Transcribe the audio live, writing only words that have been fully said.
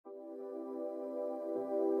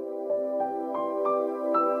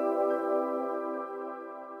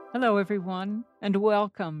Hello, everyone, and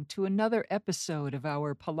welcome to another episode of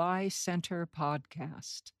our Pillai Center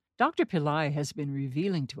podcast. Dr. Pillai has been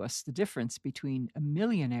revealing to us the difference between a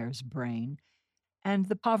millionaire's brain and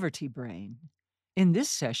the poverty brain. In this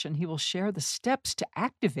session, he will share the steps to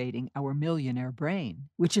activating our millionaire brain,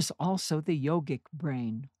 which is also the yogic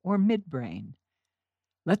brain or midbrain.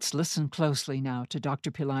 Let's listen closely now to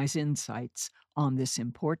Dr. Pillai's insights on this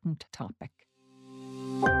important topic.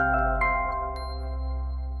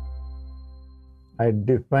 I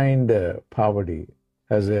defined poverty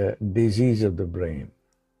as a disease of the brain.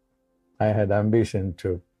 I had ambition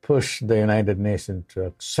to push the United Nations to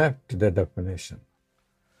accept the definition.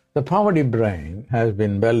 The poverty brain has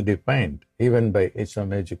been well defined, even by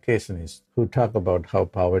some educationists who talk about how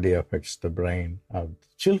poverty affects the brain of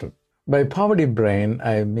children. By poverty brain,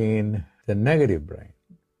 I mean the negative brain,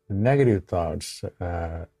 the negative thoughts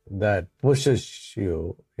that pushes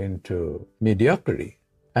you into mediocrity.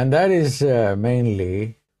 And that is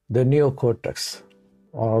mainly the neocortex,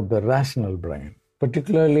 or the rational brain,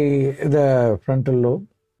 particularly the frontal lobe,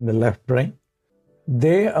 the left brain.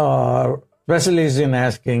 They are specialists in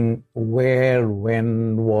asking where,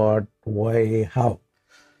 when, what, why, how.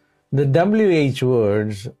 The WH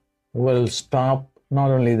words will stop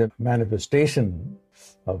not only the manifestation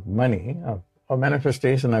of money, or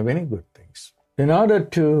manifestation of any good things. In order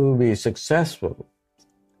to be successful,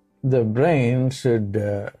 the brain should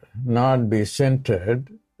not be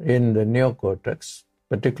centered in the neocortex,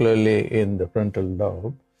 particularly in the frontal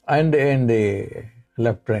lobe, and in the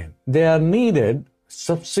left brain. They are needed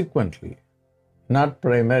subsequently, not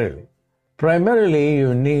primarily. Primarily,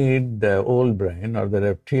 you need the old brain or the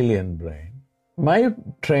reptilian brain. My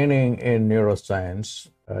training in neuroscience,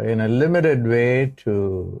 in a limited way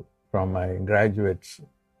from my graduate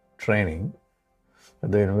training,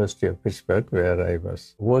 at the University of Pittsburgh, where I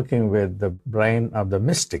was working with the brain of the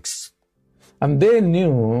mystics. And they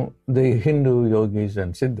knew the Hindu yogis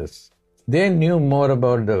and siddhas. They knew more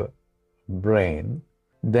about the brain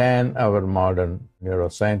than our modern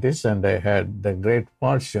neuroscientists, and I had the great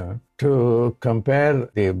fortune to compare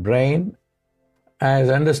the brain as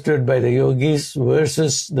understood by the yogis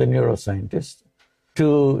versus the neuroscientists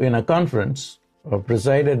in a conference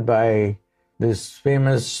presided by this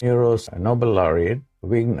famous Nobel laureate,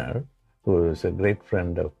 Wigner, who is a great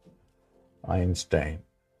friend of Einstein.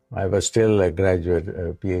 I was still a graduate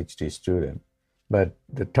PhD student, but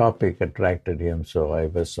the topic attracted him, so I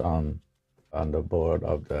was on the board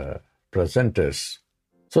of the presenters.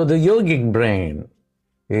 So the yogic brain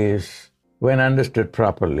is, when understood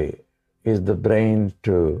properly, is the brain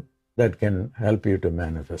that can help you to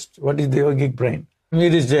manifest. What is the yogic brain?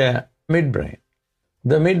 It is the midbrain.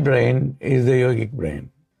 The midbrain is the yogic brain.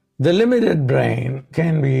 The limited brain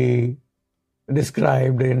can be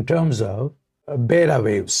described in terms of beta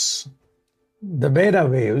waves. The beta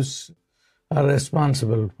waves are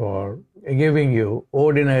responsible for giving you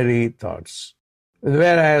ordinary thoughts,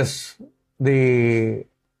 whereas the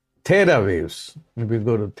theta waves, if you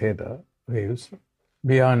go to theta waves,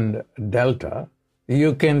 beyond delta,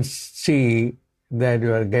 you can see that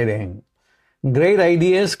you are getting great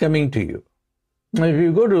ideas coming to you. If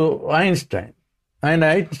you go to Einstein, and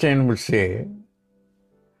Einstein would say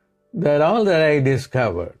that all that I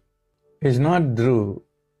discovered is not through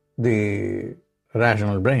the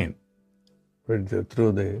rational brain, but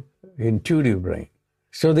through the intuitive brain.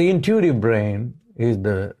 So the intuitive brain is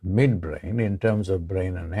the midbrain in terms of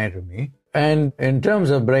brain anatomy. And in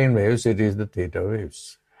terms of brain waves, it is the theta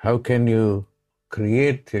waves. How can you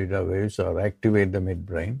create theta waves or activate the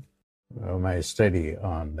midbrain? My study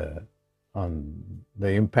on the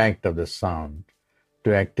impact of the sound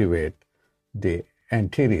to activate the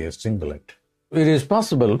anterior cingulate. It is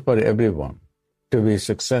possible for everyone to be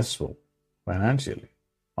successful financially.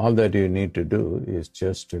 All that you need to do is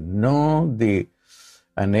just to know the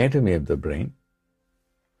anatomy of the brain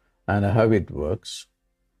and how it works,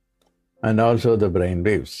 and also the brain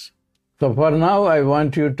waves. So for now, I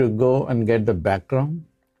want you to go and get the background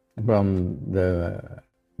from the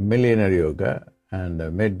Millionaire Yoga and the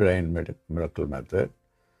Midbrain Miracle Method,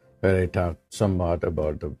 where I talk somewhat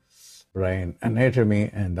about the brain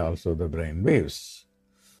anatomy and also the brain waves.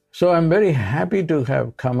 So I'm very happy to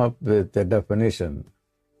have come up with the definition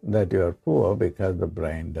that you are poor because the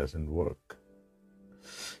brain doesn't work.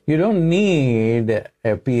 You don't need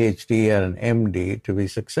a PhD or an MD to be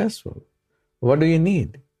successful. What do you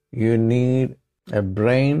need? You need a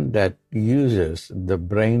brain that uses the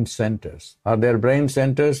brain centers. Are there brain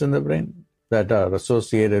centers in the brain that are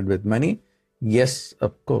associated with money? Yes,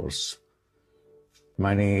 of course.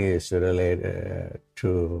 Money is related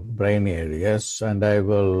to brain areas, and I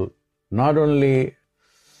will not only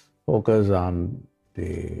focus on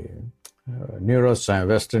the neuroscience,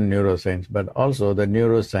 Western neuroscience, but also the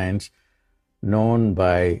neuroscience known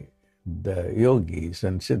by the yogis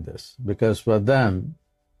and siddhas, because for them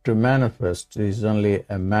to manifest is only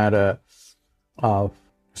a matter of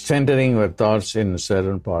centering your thoughts in a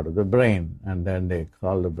certain part of the brain, and then they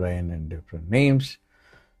call the brain in different names.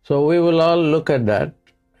 So we will all look at that,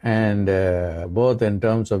 and both in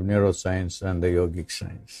terms of neuroscience and the yogic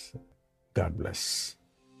science. God bless.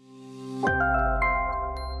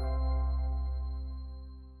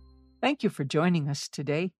 Thank you for joining us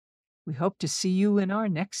today. We hope to see you in our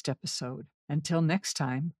next episode. Until next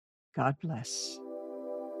time, God bless.